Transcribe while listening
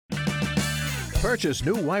Purchase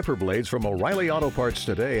new wiper blades from O'Reilly Auto Parts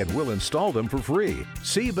today and we'll install them for free.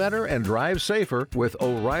 See better and drive safer with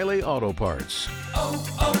O'Reilly Auto Parts.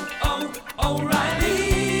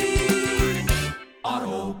 O'Reilly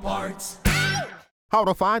Auto Parts. How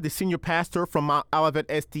to find the senior pastor from Mount Olivet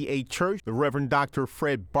SDA Church, the Reverend Dr.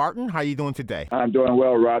 Fred Barton. How are you doing today? I'm doing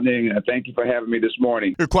well, Rodney, and thank you for having me this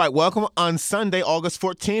morning. You're quite welcome. On Sunday, August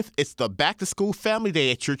 14th, it's the Back to School Family Day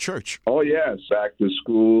at your church. Oh, yes, back to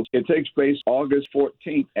school. It takes place August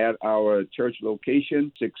 14th at our church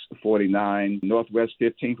location, 649 Northwest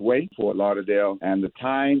 15th Way, Fort Lauderdale, and the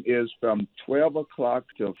time is from 12 o'clock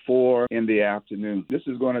to 4 in the afternoon. This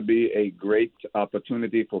is going to be a great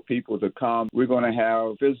opportunity for people to come. We're going to have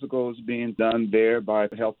physicals being done there by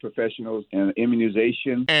health professionals and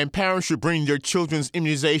immunizations. And parents should bring their children's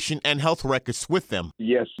immunization and health records with them.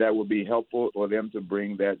 Yes, that would be helpful for them to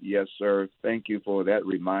bring that. Yes, sir. Thank you for that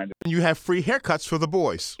reminder. You have free haircuts for the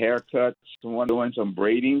boys. Haircuts, someone doing some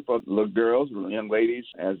braiding for little girls, young ladies,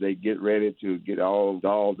 as they get ready to get all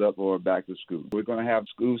dolled up or back to school. We're going to have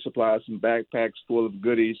school supplies and backpacks full of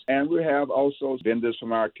goodies. And we have also vendors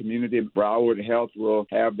from our community. Broward Health will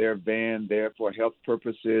have their van there for health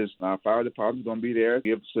purposes. Our fire department is going to be there,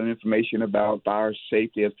 give some information about fire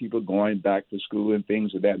safety as people going back to school and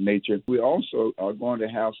things of that nature. We also are going to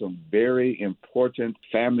have some very important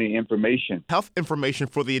family information. Health information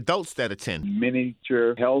for the adults that attend.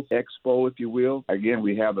 Miniature Health Expo, if you will. Again,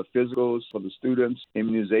 we have the physicals for the students,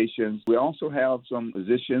 immunizations. We also have some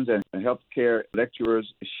physicians and healthcare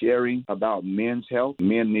lecturers sharing about men's health.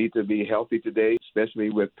 Men need to be healthy today, especially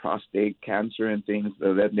with prostate cancer and things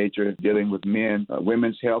of that nature, dealing with men.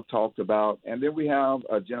 Women's health talked about. And then we have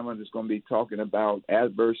a gentleman that's going to be talking about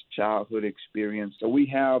adverse childhood experience. So we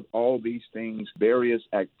have all these things, various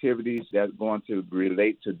activities that are going to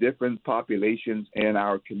relate to different populations in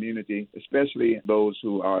our community, especially those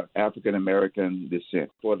who are African American descent,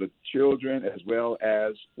 for the children as well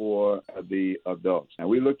as for the adults. And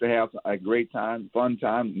we look to have a great time, fun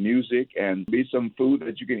time, music, and be some food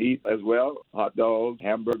that you can eat as well, hot dogs,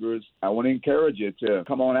 hamburgers. I want to encourage you to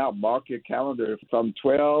come on out, mark your calendar from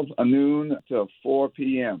 12 noon to 4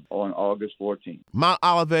 p.m. on August 14th. Mount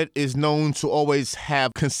Olivet is known to always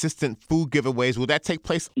have consistent food giveaways. Will that take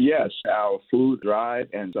place? Yes, our food drive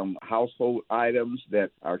and some household items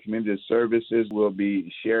that our community services will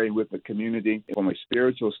be sharing with the community. From a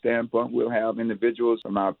spiritual standpoint, we'll have individuals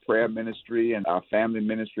from our prayer ministry and our family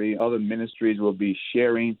ministry. Other ministries will be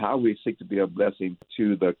sharing how we seek to be a blessing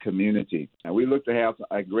to the community. And we look to have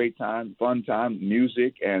a great time, fun time,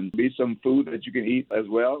 music, and be some food that you can eat as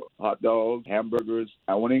well, hot dogs, hamburgers.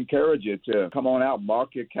 I want to encourage you to come on out,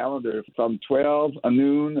 mark your calendar from 12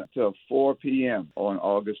 noon to 4 p.m. on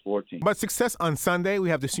August 14th. But success on Sunday. We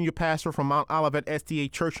have the senior pastor from Mount Olivet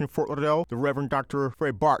SDA Church in Fort Lauderdale, the Reverend Dr.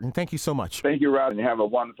 Fred Barton. Thank you so much. Thank you, Rod, and have a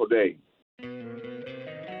wonderful day.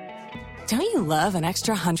 Don't you love an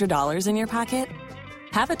extra $100 in your pocket?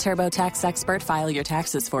 Have a TurboTax expert file your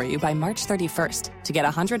taxes for you by March 31st to get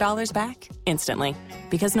 $100 back instantly.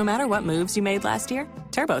 Because no matter what moves you made last year,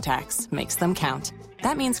 TurboTax makes them count.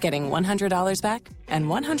 That means getting $100 back and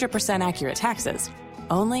 100% accurate taxes,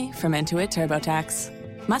 only from Intuit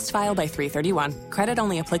TurboTax. Must file by 3/31. Credit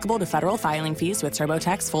only applicable to federal filing fees with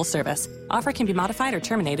TurboTax full service. Offer can be modified or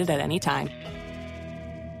terminated at any time.